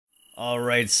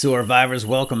Alright, survivors,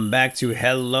 welcome back to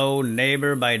Hello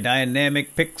Neighbor by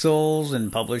Dynamic Pixels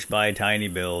and published by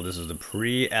TinyBuild. This is the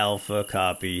pre-alpha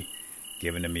copy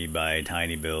given to me by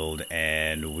TinyBuild,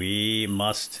 and we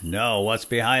must know what's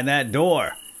behind that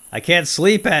door. I can't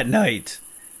sleep at night,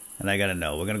 and I gotta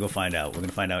know. We're gonna go find out. We're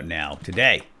gonna find out now.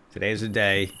 Today. Today's the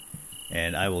day,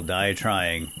 and I will die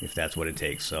trying if that's what it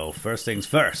takes. So first things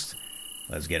first,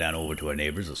 let's get on over to our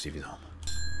neighbors. Let's see if he's home.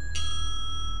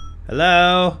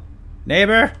 Hello?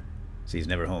 Neighbor? See, he's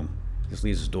never home. Just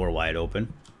leaves his door wide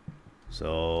open.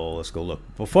 So let's go look.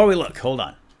 Before we look, hold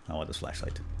on. I want this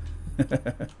flashlight.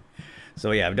 So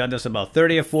yeah, I've done this about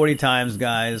 30 or 40 times,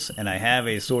 guys, and I have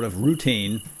a sort of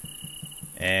routine,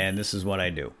 and this is what I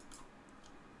do.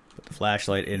 Put the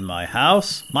flashlight in my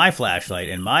house. My flashlight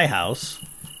in my house.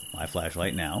 My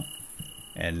flashlight now.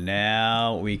 And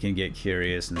now we can get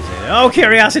curious and say, oh,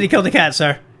 curiosity killed the cat,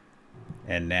 sir.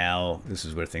 And now this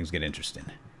is where things get interesting.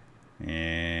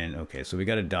 And okay, so we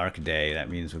got a dark day. That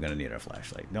means we're gonna need our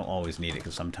flashlight. Don't always need it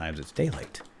because sometimes it's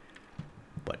daylight,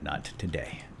 but not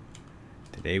today.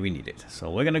 Today we need it. So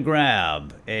we're gonna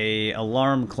grab a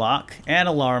alarm clock, and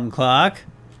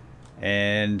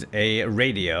a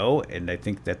radio, and I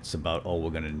think that's about all we're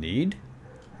gonna need.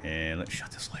 And let's shut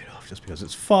this light off just because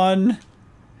it's fun.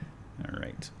 All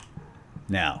right.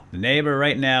 Now the neighbor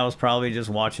right now is probably just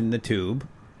watching the tube.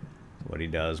 What he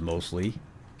does mostly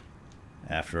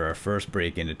after our first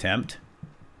break-in attempt.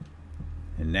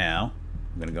 And now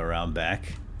I'm gonna go around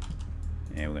back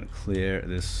and we're gonna clear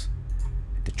this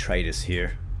detritus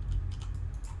here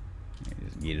and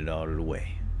just get it out of the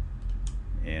way.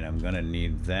 And I'm gonna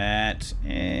need that,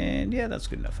 and yeah, that's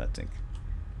good enough, I think.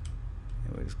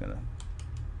 And we're just gonna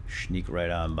sneak right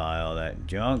on by all that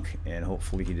junk, and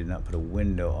hopefully he did not put a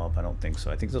window up. I don't think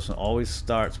so. I think this one always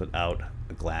starts without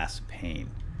a glass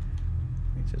pane.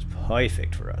 It's just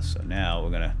perfect for us. So now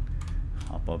we're gonna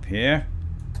hop up here,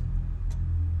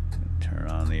 turn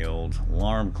on the old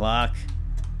alarm clock,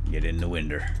 get in the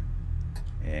window,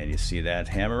 and you see that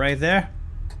hammer right there?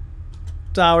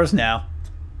 It's ours now.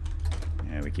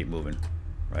 And we keep moving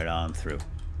right on through.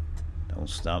 Don't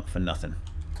stop for nothing.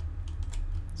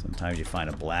 Sometimes you find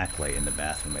a black light in the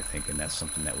bathroom, I think, and that's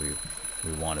something that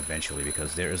we want eventually,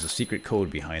 because there is a secret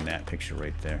code behind that picture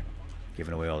right there.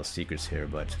 Giving away all the secrets here,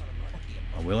 but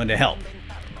I'm willing to help.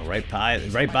 Go right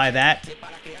by that.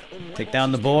 Take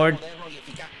down the board.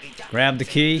 Grab the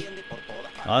key.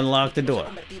 Unlock the door.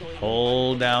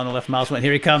 Hold down the left mouse button.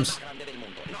 Here he comes.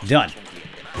 Done.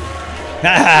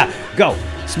 Go.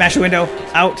 Smash the window.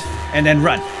 Out. And then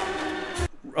run.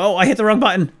 Oh, I hit the wrong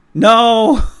button.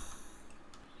 No.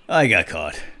 I got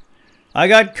caught. I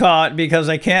got caught because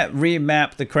I can't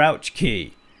remap the crouch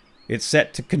key. It's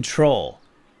set to control.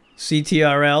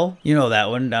 CTRL, you know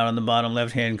that one, down on the bottom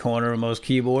left-hand corner of most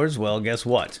keyboards. Well, guess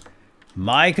what?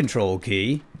 My control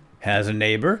key has a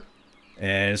neighbor,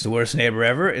 and it's the worst neighbor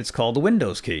ever. It's called the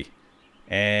Windows key.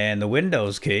 And the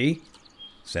Windows key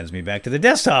sends me back to the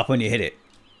desktop when you hit it.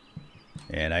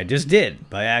 And I just did,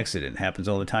 by accident. Happens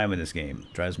all the time in this game.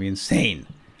 Drives me insane.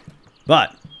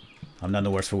 But I'm none the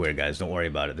worse for wear, guys. Don't worry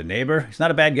about it. The neighbor, he's not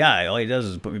a bad guy. All he does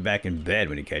is put me back in bed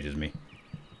when he catches me.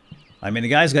 I mean, the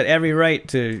guy's got every right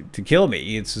to kill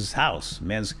me. It's his house.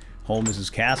 Man's home is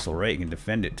his castle, right? He can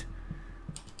defend it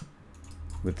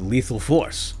with lethal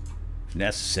force, if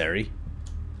necessary.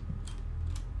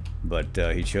 But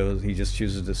he just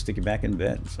chooses to stick you back in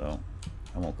bed, so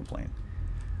I won't complain.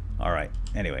 All right.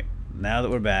 Anyway, now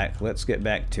that we're back, let's get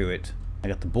back to it. I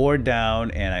got the board down,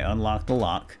 and I unlocked the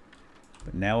lock.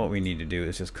 But now what we need to do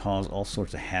is just cause all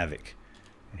sorts of havoc.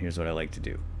 And here's what I like to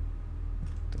do.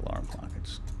 The alarm clock. I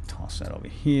just toss that over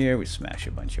here. We smash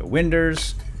a bunch of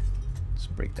windows. Let's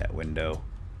break that window.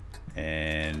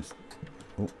 And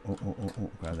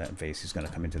grab that vase. He's gonna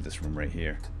come into this room right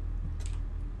here.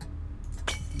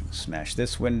 Smash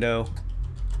this window.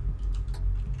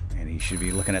 And he should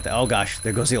be looking at the... Oh gosh,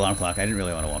 there goes the alarm clock. I didn't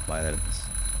really want to walk by that at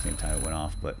the same time it went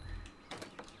off, but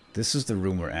this is the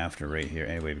room we're after right here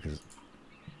anyway, because...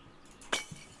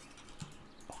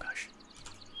 Oh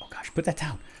gosh, put that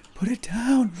down. Put it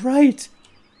down, right.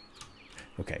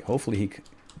 Okay, hopefully he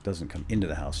doesn't come into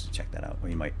the house to check that out. Or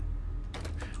he might.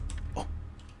 Oh.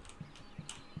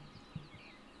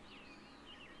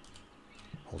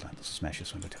 Hold on, let's smash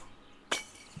this window too.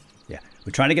 Yeah,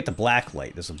 we're trying to get the black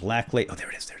light. There's a black light. Oh, there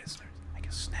it is, there it is. I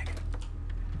can snag it.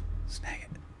 Snag it.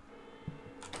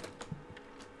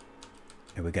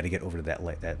 And we got to get over to that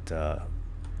light, that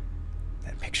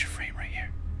picture frame right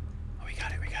here. Oh, we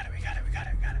got it.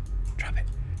 Drop it.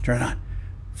 Turn it on.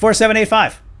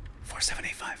 4785.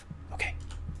 4785. Okay.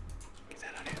 Get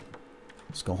that out here.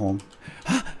 Let's go home.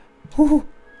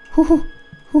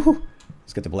 Woo-hoo.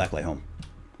 Let's get the blacklight home.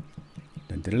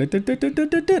 Not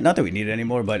that we need it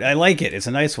anymore, but I like it. It's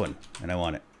a nice one, and I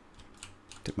want it.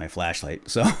 Took my flashlight,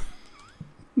 so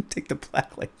take the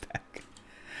blacklight back.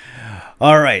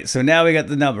 All right, so now we got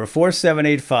the number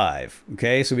 4785.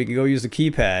 Okay, so we can go use the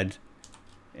keypad,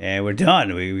 and we're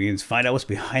done. We can find out what's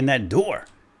behind that door.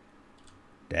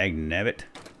 Dagnabbit.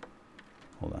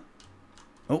 Hold on.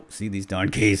 Oh, see these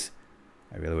darn keys.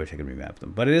 I really wish I could remap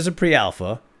them, but it is a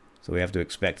pre-alpha, so we have to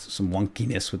expect some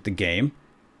wonkiness with the game.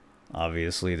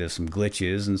 Obviously, there's some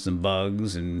glitches and some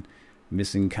bugs and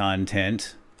missing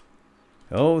content.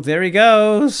 Oh, there he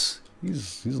goes.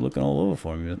 He's looking all over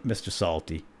for me, Mr.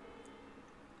 Salty.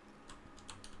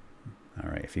 All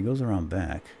right, if he goes around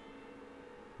back.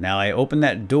 Now I open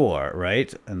that door,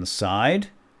 right, on the side.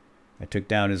 I took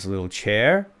down his little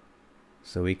chair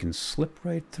so we can slip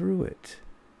right through it.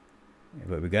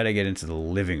 But we got to get into the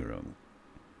living room,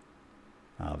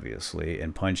 obviously,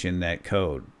 and punch in that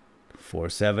code.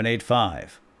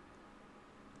 4785.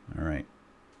 All right.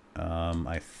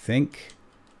 I think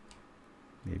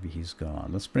maybe he's gone.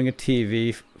 Let's bring a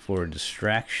TV for a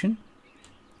distraction.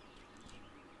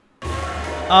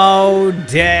 Oh,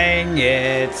 dang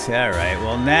it. All right.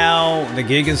 Well, now the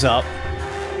gig is up.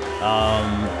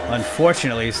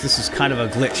 Unfortunately, this is kind of a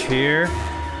glitch here.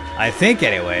 I think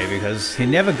anyway, because he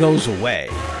never goes away.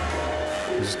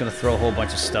 He's just going to throw a whole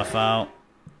bunch of stuff out,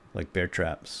 like bear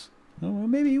traps. Oh, well,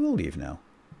 maybe he will leave now.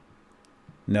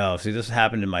 No, see, this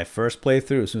happened in my first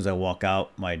playthrough. As soon as I walk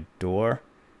out my door,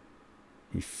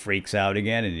 he freaks out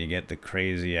again, and you get the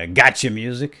crazy gotcha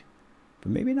music.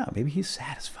 But maybe not. Maybe he's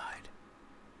satisfied.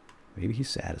 Maybe he's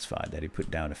satisfied that he put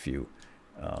down a few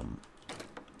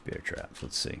bear traps.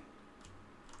 Let's see.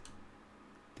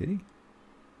 Did he?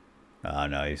 Oh,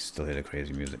 no, he still hit a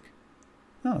crazy music.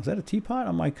 Oh, is that a teapot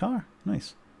on my car?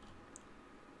 Nice.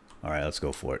 All right, let's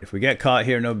go for it. If we get caught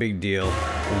here, no big deal.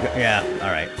 Yeah, all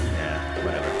right. Yeah,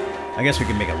 whatever. I guess we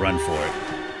can make a run for it.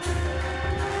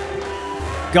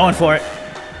 Going for it.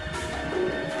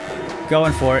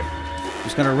 Going for it.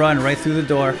 Just going to run right through the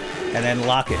door and then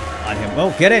lock it on him.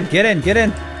 Oh, get in, get in, get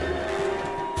in.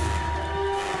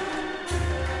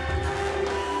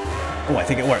 Oh, I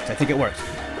think it worked. I think it worked.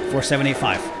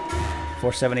 4785.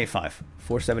 4785.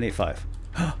 4785.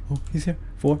 Oh, he's here.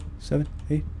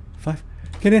 4785.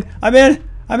 Get in. I'm in.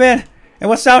 I'm in. And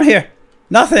what's down here?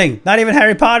 Nothing. Not even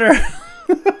Harry Potter.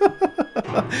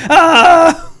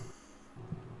 Ah!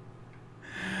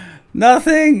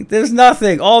 Nothing. There's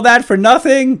nothing. All that for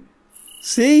nothing.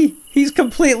 See? He's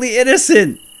completely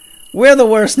innocent. We're the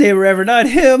worst neighbor ever, not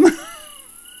him.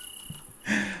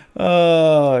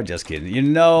 Oh, just kidding. You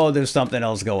know there's something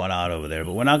else going on over there,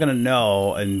 but we're not going to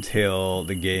know until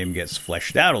the game gets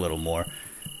fleshed out a little more.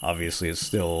 Obviously, it's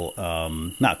still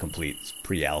not complete. It's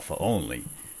pre-alpha only.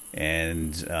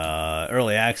 And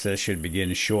early access should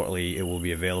begin shortly. It will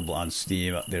be available on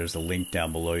Steam. There's a link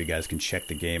down below. You guys can check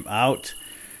the game out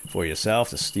for yourself.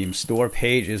 The Steam store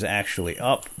page is actually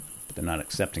up, but they're not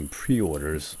accepting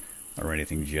pre-orders or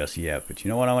anything just yet. But you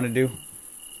know what I want to do?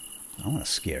 I want to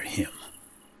scare him.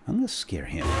 I'm going to scare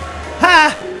him.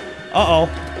 Ha! Uh-oh.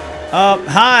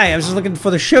 Hi. I was just looking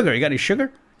for the sugar. You got any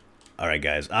sugar? All right,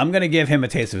 guys. I'm going to give him a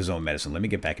taste of his own medicine. Let me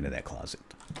get back into that closet.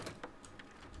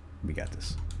 We got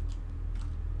this.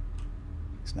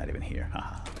 It's not even here.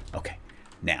 Haha. Okay.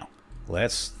 Now,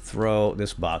 let's throw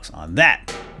this box on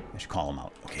that. I should call him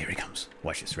out. Okay, here he comes.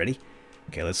 Watch this. Ready?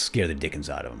 Okay, let's scare the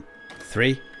dickens out of him.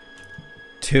 3,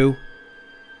 2,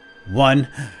 1.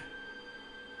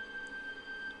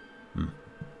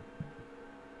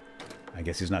 I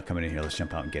guess he's not coming in here. Let's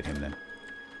jump out and get him then.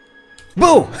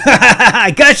 Boo!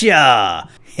 I gotcha!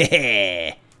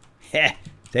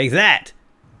 Take that.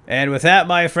 And with that,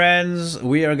 my friends,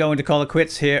 we are going to call it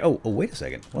quits here. Oh, wait a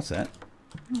second. What's that?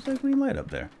 What's that green light up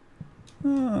there?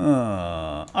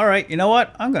 All right, you know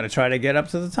what? I'm going to try to get up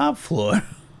to the top floor.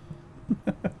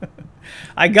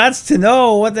 I got to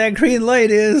know what that green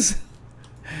light is.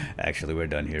 Actually, we're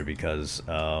done here because,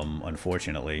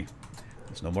 unfortunately,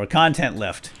 there's no more content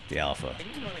left, the alpha.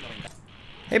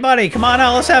 Hey, buddy, come on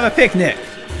out. Let's have a picnic.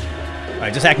 All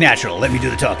right, just act natural. Let me do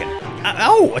the talking.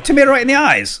 Oh, a tomato right in the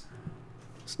eyes.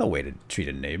 There's no way to treat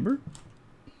a neighbor.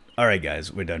 All right,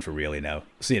 guys, we're done for really now.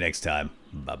 See you next time.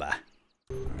 Bye-bye.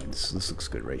 All right, this looks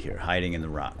good right here. Hiding in the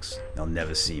rocks. They'll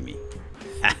never see me.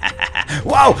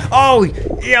 Whoa! Oh,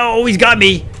 yo, he's got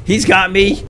me. He's got me.